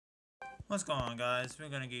What's going on, guys? We're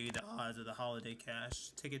gonna give you the odds of the holiday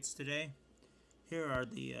cash tickets today. Here are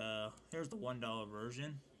the here's the $1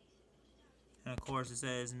 version, and of course it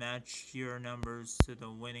says match your numbers to the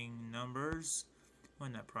winning numbers.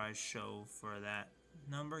 Win that prize show for that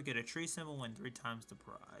number. Get a tree symbol. Win 3 times the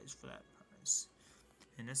prize for that prize.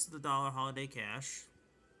 And this is the dollar holiday cash.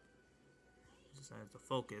 It decided to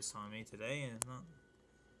focus on me today, and not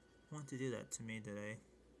want to do that to me today.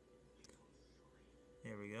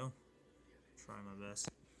 There we go. Try my best.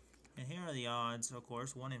 And here are the odds, of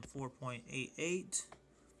course, 1 in 4.88.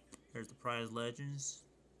 Here's the prize legends.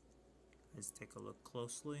 Let's take a look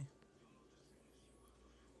closely.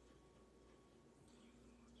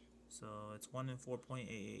 So it's 1 in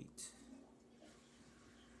 4.88.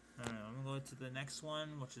 Alright, I'm going to go to the next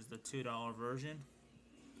one, which is the $2 version.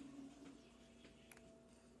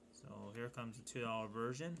 So here comes the $2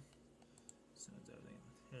 version. So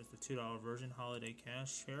here's the $2 version, holiday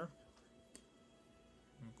cash here.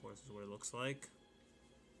 And of course, this is what it looks like.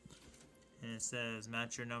 And it says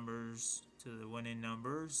match your numbers to the winning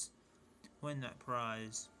numbers. Win that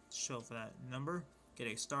prize show for that number. Get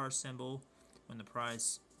a star symbol. Win the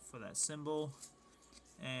prize for that symbol.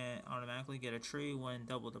 And automatically get a tree. Win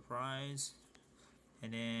double the prize.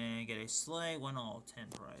 And then get a sleigh. Win all 10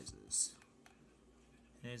 prizes.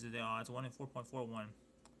 And these are the odds. 1 in 4.41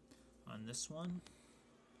 on this one.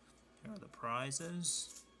 Here are the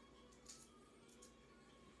prizes.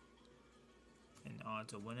 And the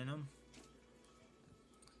odds of winning them.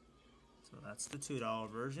 So that's the $2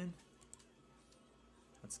 version.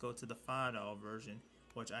 Let's go to the $5 version,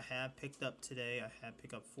 which I have picked up today. I have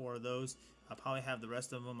picked up 4 of those. I'll probably have the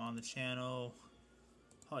rest of them on the channel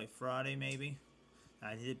probably Friday maybe.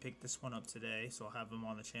 I did pick this one up today, so I'll have them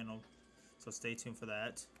on the channel. So stay tuned for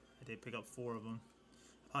that. I did pick up 4 of them.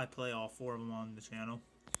 I'll probably play all 4 of them on the channel.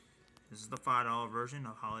 This is the $5 version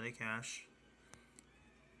of Holiday Cash.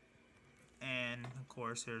 And of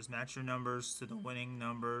course, here's match your numbers to the winning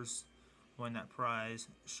numbers. Win that prize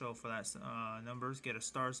show for that numbers. Get a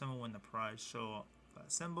star symbol. Win the prize show for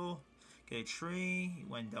that symbol. Get a tree.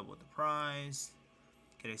 Win double the prize.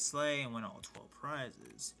 Get a sleigh and win all 12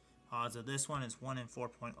 prizes. Odds of this one is 1 in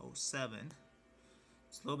 4.07.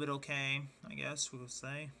 It's a little bit okay, I guess we would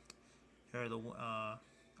say. Here are the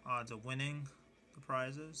odds of winning the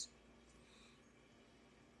prizes.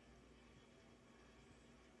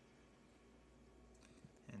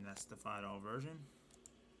 And that's the $5 version.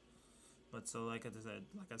 But so like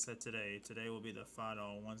I said today will be the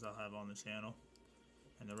 $5 ones I'll have on the channel,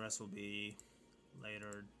 and the rest will be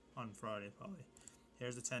later on Friday probably.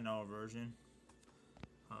 Here's the $10 version.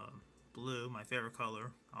 Blue, my favorite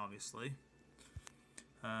color, obviously.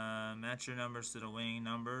 Match your numbers to the winning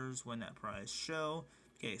numbers. Win that prize show.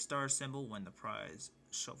 Get a star symbol. Win the prize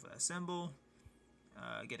show for that symbol.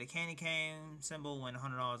 Get a candy cane symbol. Win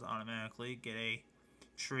 $100 automatically. Get a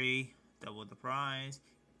tree. Double the prize.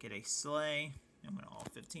 Get a sleigh, and win all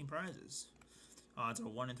 15 prizes. Odds are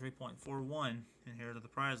 1 in 3.41, and here are the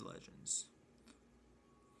prize legends.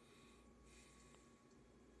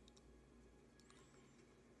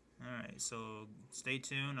 Alright, so stay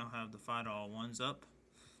tuned. I'll have the $5 ones up,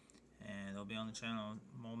 and they'll be on the channel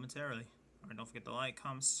momentarily. Alright, don't forget to like,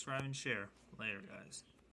 comment, subscribe, and share. Later, guys.